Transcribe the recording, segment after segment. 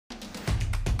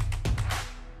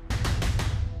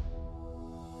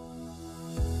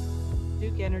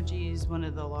Duke Energy is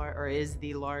is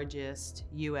the largest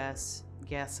U.S.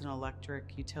 gas and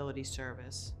electric utility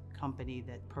service company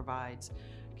that provides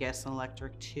gas and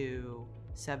electric to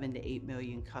 7 to 8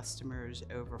 million customers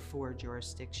over 4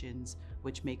 jurisdictions,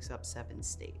 which makes up 7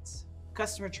 states.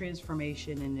 Customer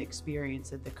transformation and the experience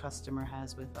that the customer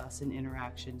has with us in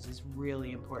interactions is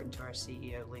really important to our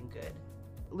CEO, Lynn Good.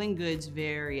 Lynn Good's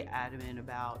very adamant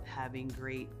about having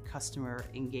great customer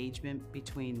engagement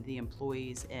between the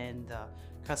employees and the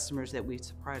customers that we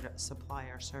supply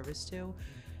our service to.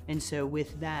 And so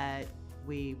with that,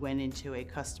 we went into a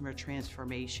customer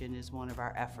transformation as one of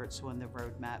our efforts on the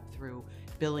roadmap through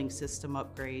billing system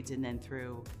upgrades and then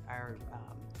through our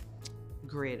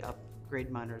grid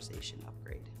modernization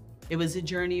upgrade. It was a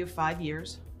journey of 5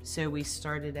 years. So we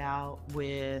started out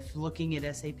with looking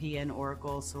at SAP and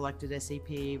Oracle, selected SAP.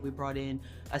 We brought in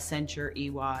Accenture,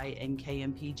 EY, and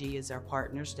KMPG as our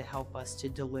partners to help us to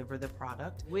deliver the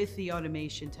product. With the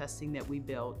automation testing that we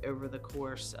built over the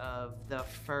course of the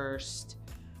first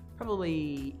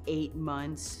probably 8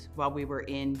 months while we were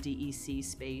in DEC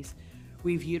space,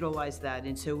 we've utilized that.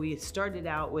 And so we started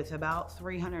out with about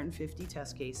 350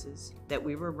 test cases that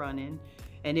we were running.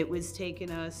 And it was taking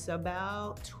us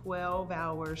about 12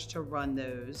 hours to run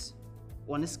those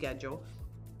on a schedule.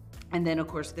 And then of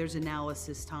course there's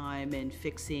analysis time and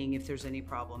fixing if there's any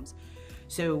problems.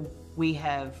 So we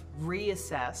have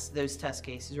reassessed those test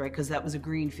cases, right? Because that was a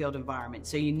greenfield environment.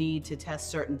 So you need to test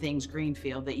certain things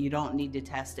greenfield that you don't need to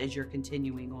test as you're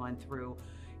continuing on through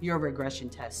your regression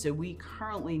test. So we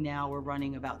currently now are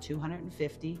running about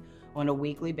 250 on a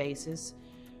weekly basis.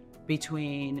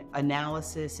 Between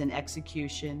analysis and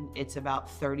execution, it's about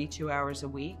 32 hours a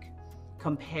week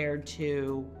compared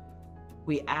to,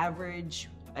 we average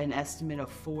an estimate of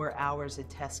 4 hours a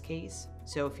test case.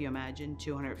 So if you imagine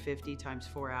 250 times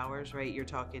 4 hours, right, you're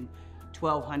talking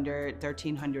 1,200,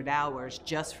 1,300 hours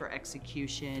just for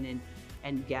execution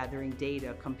and gathering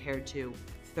data compared to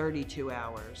 32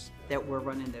 hours that we're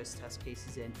running those test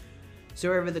cases in.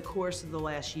 So over the course of the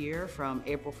last year, from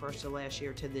April 1st of last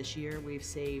year to this year, we've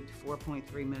saved $4.3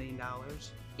 million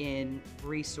in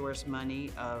resource money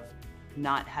of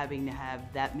not having to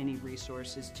have that many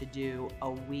resources to do a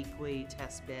weekly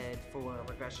test bed for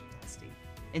regression testing.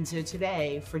 And so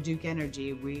today, for Duke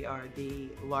Energy, we are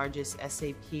the largest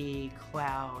SAP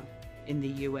cloud in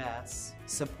the US,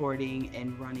 supporting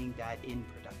and running that in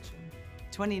production.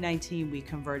 2019, we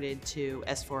converted to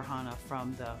S4HANA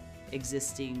from the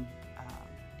existing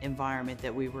environment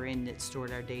that we were in that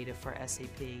stored our data for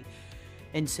SAP.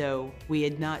 And so we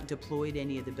had not deployed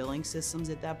any of the billing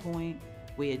systems at that point.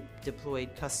 We had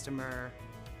deployed customer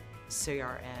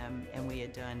CRM and we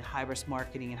had done high-risk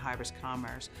marketing and high-risk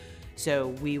commerce. So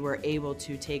we were able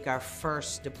to take our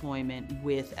first deployment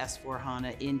with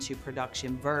S4HANA into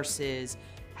production versus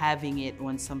having it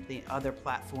on other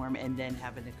platform and then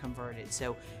having to convert it.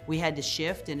 So we had to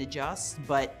shift and adjust,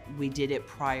 but we did it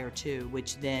prior to,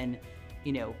 which then,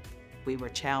 you know, we were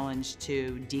challenged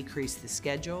to decrease the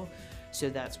schedule. So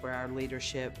that's where our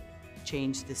leadership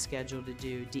changed the schedule to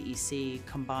do DEC,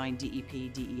 combined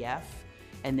DEP, DEF,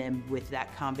 and then with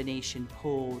that combination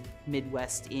pulled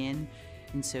Midwest in.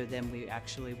 And so then we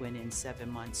actually went in 7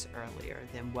 months earlier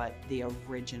than what the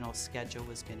original schedule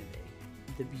was going to be.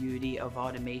 The beauty of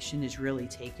automation is really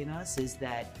taking us is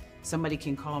that somebody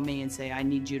can call me and say, I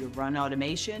need you to run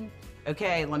automation.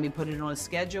 Okay, let me put it on a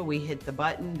schedule. We hit the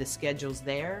button, the schedule's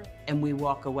there, and we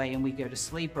walk away and we go to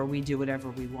sleep or we do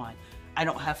whatever we want. I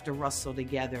don't have to rustle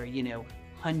together, you know,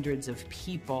 hundreds of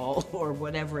people or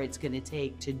whatever it's going to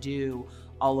take to do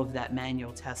all of that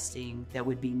manual testing that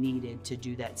would be needed to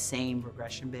do that same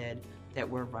regression bed that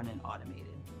we're running automated.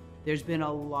 There's been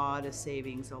a lot of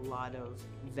savings, a lot of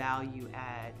value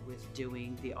add with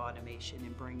doing the automation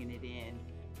and bringing it in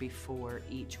before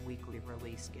each weekly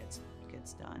release gets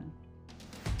done.